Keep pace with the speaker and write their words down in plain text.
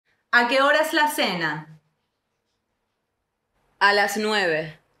¿A qué hora es la cena? A las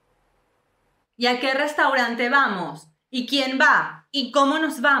 9. ¿Y a qué restaurante vamos? ¿Y quién va? ¿Y cómo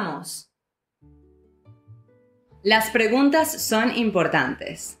nos vamos? Las preguntas son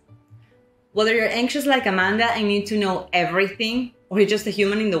importantes. Whether you're anxious like Amanda and need to know everything, or you're just a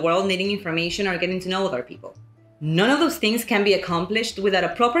human in the world needing information or getting to know other people. None of those things can be accomplished without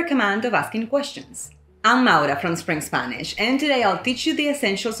a proper command of asking questions. I'm Maura from Spring Spanish, and today I'll teach you the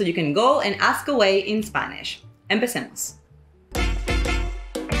essentials so you can go and ask away in Spanish. Empecemos.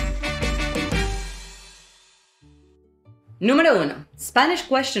 Número 1. Spanish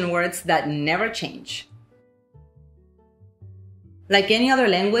question words that never change. Like any other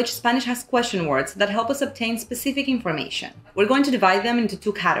language, Spanish has question words that help us obtain specific information. We're going to divide them into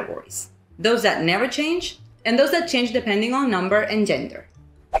two categories: those that never change and those that change depending on number and gender.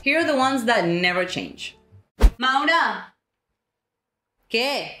 Here are the ones that never change. Maura,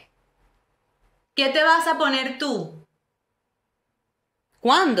 ¿Qué? ¿qué te vas a poner tú?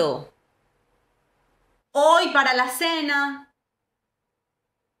 ¿Cuándo? Hoy para la cena.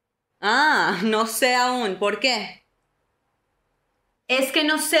 Ah, no sé aún. ¿Por qué? Es que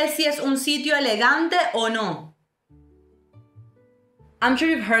no sé si es un sitio elegante o no. I'm sure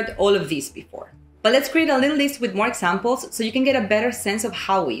you've heard all of these before, but let's create a little list with more examples so you can get a better sense of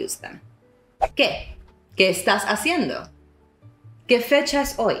how we use them. ¿Qué? ¿Qué estás haciendo? ¿Qué fecha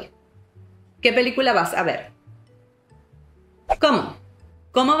es hoy? ¿Qué película vas a ver? ¿Cómo?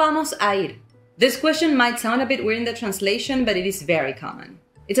 ¿Cómo vamos a ir? This question might sound a bit weird in the translation, but it is very common.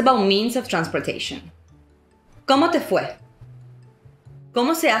 It's about means of transportation. ¿Cómo te fue?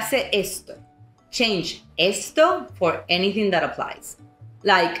 ¿Cómo se hace esto? Change esto for anything that applies.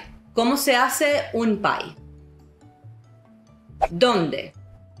 Like, ¿cómo se hace un pie? ¿Dónde?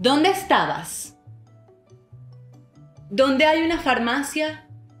 ¿Dónde estabas? ¿Dónde hay una farmacia?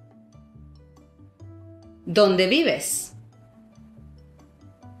 ¿Dónde vives?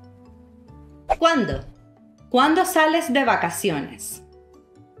 ¿Cuándo? ¿Cuándo sales de vacaciones?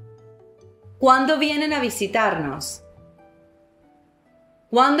 ¿Cuándo vienen a visitarnos?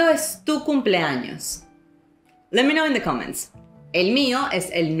 ¿Cuándo es tu cumpleaños? Let me know in the comments. El mío es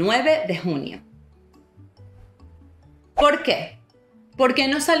el 9 de junio. ¿Por qué? ¿Por qué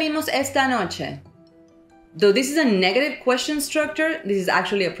no salimos esta noche? Though this is a negative question structure, this is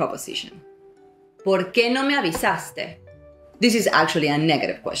actually a proposition. ¿Por qué no me avisaste? This is actually a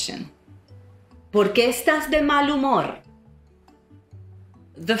negative question. ¿Por qué estás de mal humor?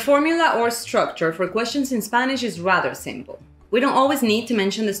 The formula or structure for questions in Spanish is rather simple. We don't always need to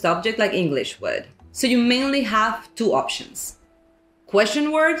mention the subject like English would, so you mainly have two options.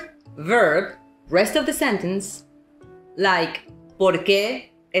 Question word, verb, rest of the sentence, like ¿por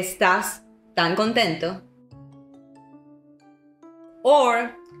qué estás tan contento?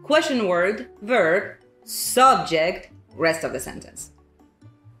 Or question word, verb, subject, rest of the sentence.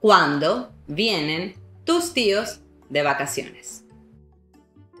 ¿Cuándo vienen tus tíos de vacaciones?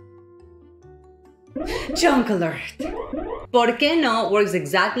 Junk alert! ¿Por qué no works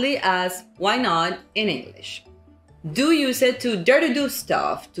exactly as why not in English. Do use it to dare to do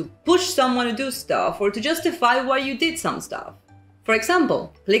stuff, to push someone to do stuff, or to justify why you did some stuff. For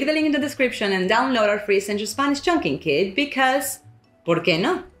example, click the link in the description and download our free Essential Spanish Chunking Kit because, ¿por qué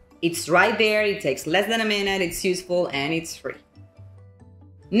no? It's right there, it takes less than a minute, it's useful, and it's free.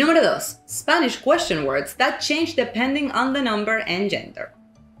 Número 2. Spanish question words that change depending on the number and gender.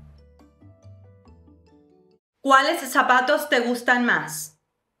 ¿Cuáles zapatos te gustan más?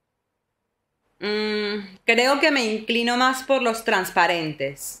 Creo que me inclino más por los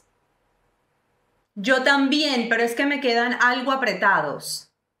transparentes. Yo también, pero es que me quedan algo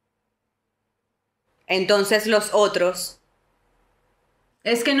apretados. Entonces los otros.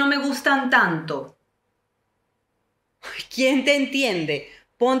 Es que no me gustan tanto. ¿Quién te entiende?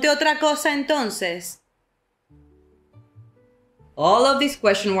 Ponte otra cosa entonces. All of these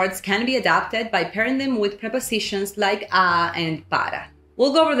question words can be adapted by pairing them with prepositions like a and para.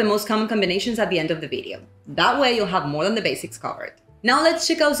 We'll go over the most common combinations at the end of the video. That way you'll have more than the basics covered. Now let's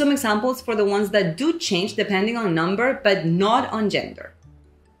check out some examples for the ones that do change depending on number but not on gender.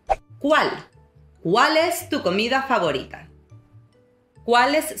 ¿Cuál? ¿Cuál es tu comida favorita?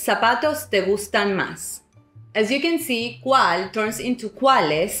 ¿Cuáles zapatos te gustan más? As you can see, ¿cuál turns into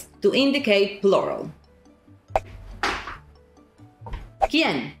cuáles to indicate plural.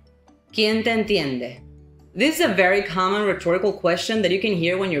 ¿Quién? ¿Quién te entiende? This is a very common rhetorical question that you can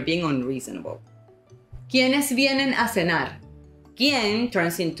hear when you're being unreasonable. ¿Quiénes vienen a cenar? ¿Quién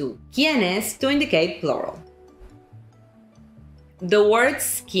turns into quiénes to indicate plural. The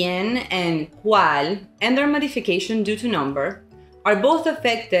words quién and cuál and their modification due to number are both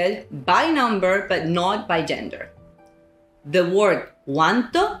affected by number but not by gender. The word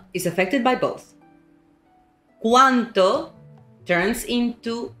cuánto is affected by both. Cuánto turns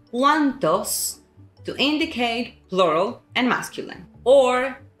into cuántos to indicate plural and masculine,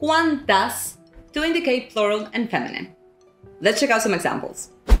 or cuántas to indicate plural and feminine. Let's check out some examples.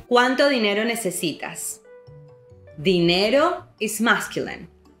 ¿Cuánto dinero necesitas? Dinero is masculine.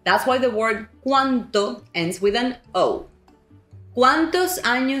 That's why the word cuánto ends with an O. ¿Cuántos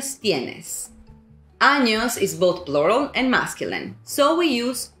años tienes? Años is both plural and masculine, so we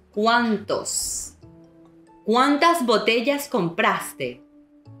use cuántos. ¿Cuántas botellas compraste?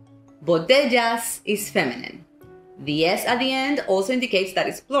 Botellas is feminine. The S at the end also indicates that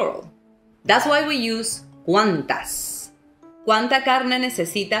it's plural. That's why we use cuántas. ¿Cuánta carne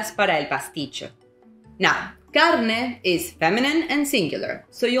necesitas para el pasticho? Now, carne is feminine and singular,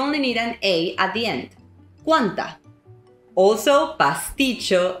 so you only need an A at the end. ¿Cuánta? Also,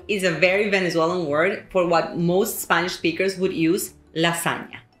 pasticho is a very Venezuelan word for what most Spanish speakers would use,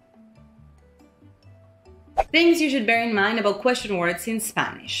 lasaña. Things you should bear in mind about question words in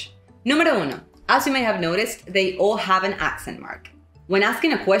Spanish. Número uno. As you may have noticed, they all have an accent mark. When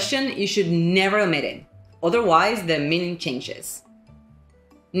asking a question, you should never omit it. Otherwise, the meaning changes.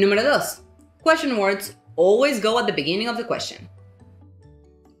 Número dos. Question words always go at the beginning of the question.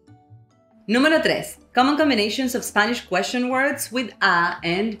 Número tres. Common combinations of Spanish question words with a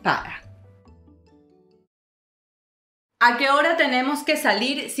and para. ¿A qué hora tenemos que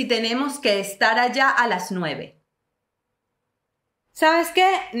salir si tenemos que estar allá a las 9? ¿Sabes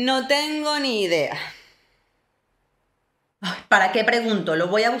qué? No tengo ni idea. ¿Para qué pregunto? Lo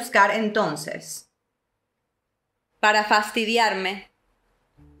voy a buscar entonces. Para fastidiarme.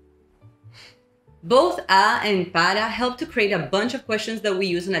 Both a and para help to create a bunch of questions that we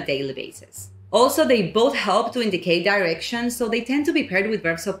use on a daily basis. Also, they both help to indicate direction, so they tend to be paired with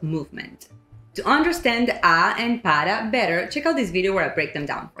verbs of movement. To understand a and para better, check out this video where I break them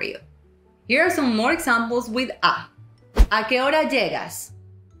down for you. Here are some more examples with a. ¿A qué hora llegas?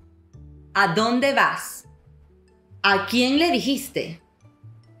 ¿A dónde vas? ¿A quién le dijiste?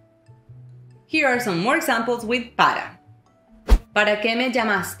 Here are some more examples with para. ¿Para qué me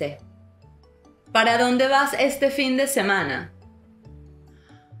llamaste? ¿Para dónde vas este fin de semana?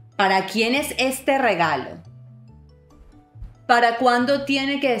 ¿Para quién es este regalo? ¿Para cuándo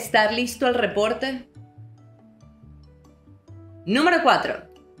tiene que estar listo el reporte? Número 4.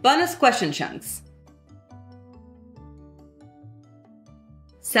 Bonus question chunks.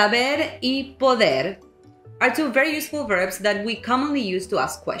 Saber y poder are two very useful verbs that we commonly use to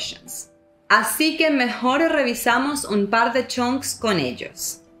ask questions. Así que mejor revisamos un par de chunks con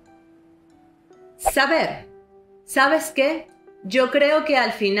ellos. Saber. ¿Sabes qué? Yo creo que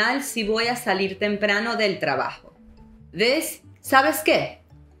al final sí voy a salir temprano del trabajo. This, ¿sabes qué?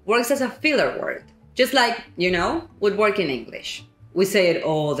 Works as a filler word. Just like, would work in English. We say it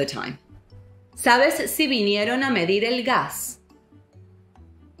all the time. ¿Sabes si vinieron a medir el gas?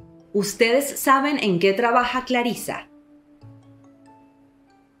 ¿Ustedes saben en qué trabaja Clarisa?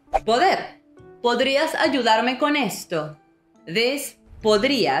 Poder. ¿Podrías ayudarme con esto? This,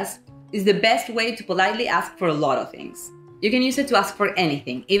 podrías, is the best way to politely ask for a lot of things. You can use it to ask for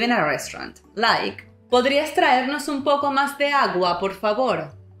anything, even at a restaurant. Like, ¿podrías traernos un poco más de agua, por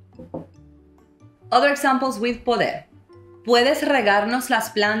favor? Other examples with poder. ¿Puedes regarnos las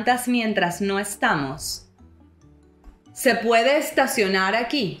plantas mientras no estamos? ¿Se puede estacionar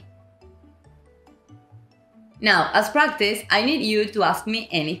aquí? Now, as practice, I need you to ask me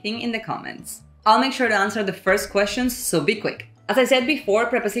anything in the comments. I'll make sure to answer the first questions, so be quick. As I said before,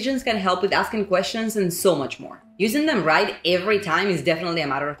 prepositions can help with asking questions and so much more. Using them right every time is definitely a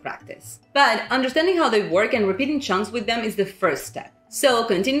matter of practice. But understanding how they work and repeating chunks with them is the first step. So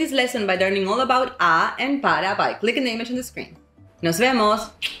continue this lesson by learning all about a and para by clicking the image on the screen. Nos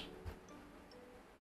vemos!